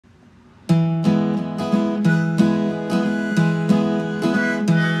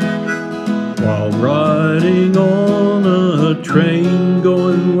a train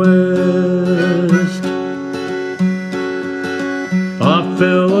going west. I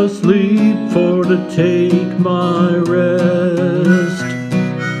fell asleep for to take my rest.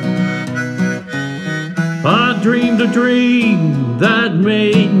 I dreamed a dream that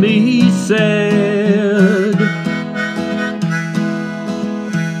made me sad,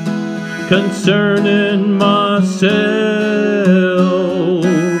 concerning myself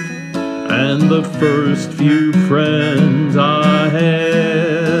and the first few friends I had.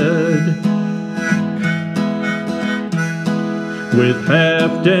 With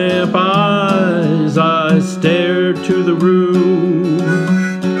half-damp eyes I stared to the room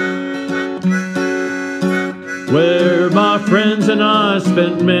where my friends and I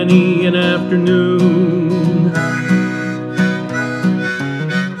spent many an afternoon,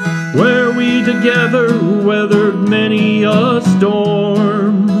 where we together weathered many a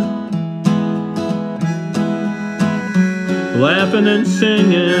storm, laughing and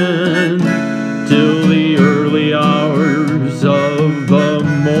singing till the early hours of the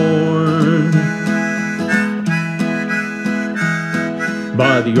morn.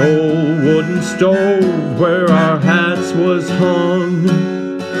 By the old wooden stove where our hats was hung,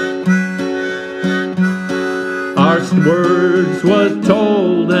 our words was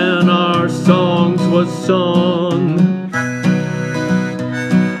told and our songs was sung,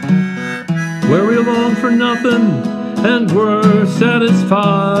 where we longed for nothing and were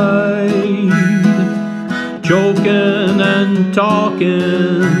satisfied, joking and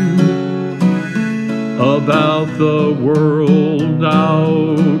talking about the world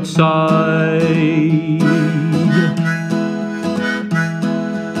outside.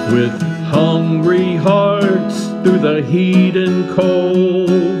 With hungry hearts through the heat and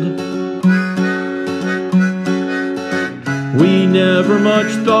cold, we never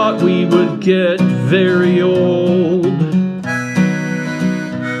much thought we would get very old.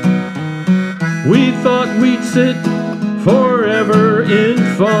 We thought we'd sit forever in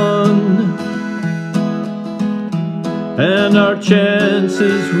fun, and our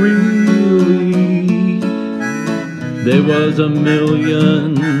chances really, there was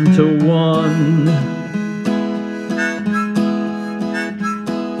 1,000,000 to 1.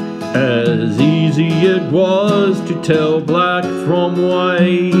 As easy it was to tell black from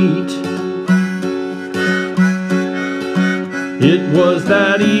white, it was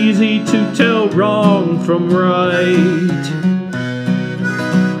that easy to tell wrong from right.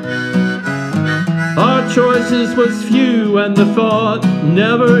 Our choices was few and the thought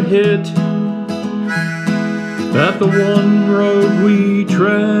never hit that the one road we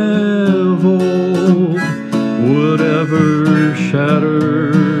traveled would ever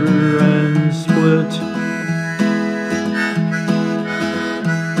shatter and split.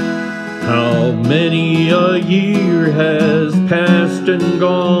 How many a year has passed and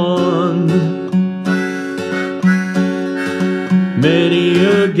gone, many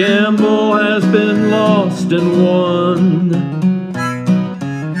a gamble has been lost and won,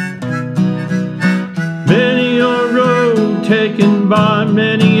 many a road taken by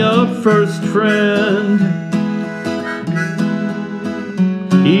many a first friend.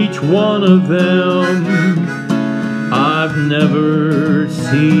 Each one of them I've never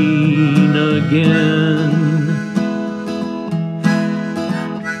seen again.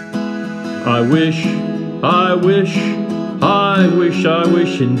 I wish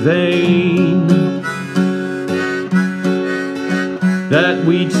in vain that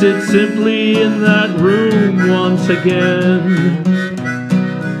we'd sit simply in that room once again.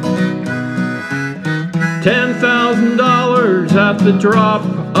 $10,000 at the drop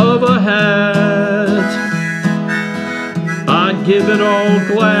of a hat, I'd give it all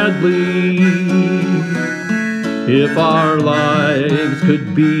gladly if our lives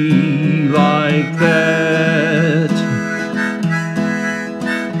could be like that.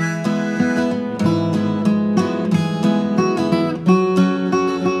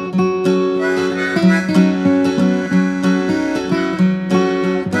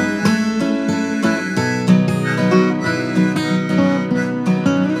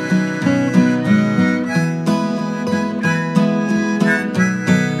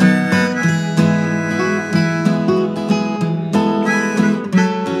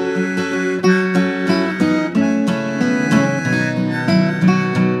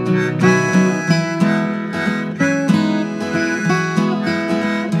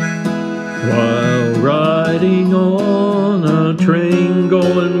 While riding on a train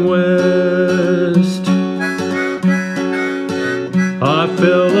going west, I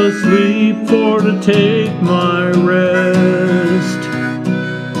fell asleep for to take my rest.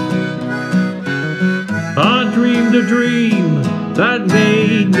 I dreamed a dream that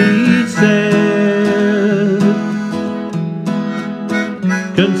made me sad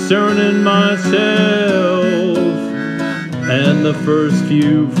concerning myself and the first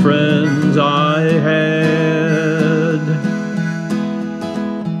few friends I had.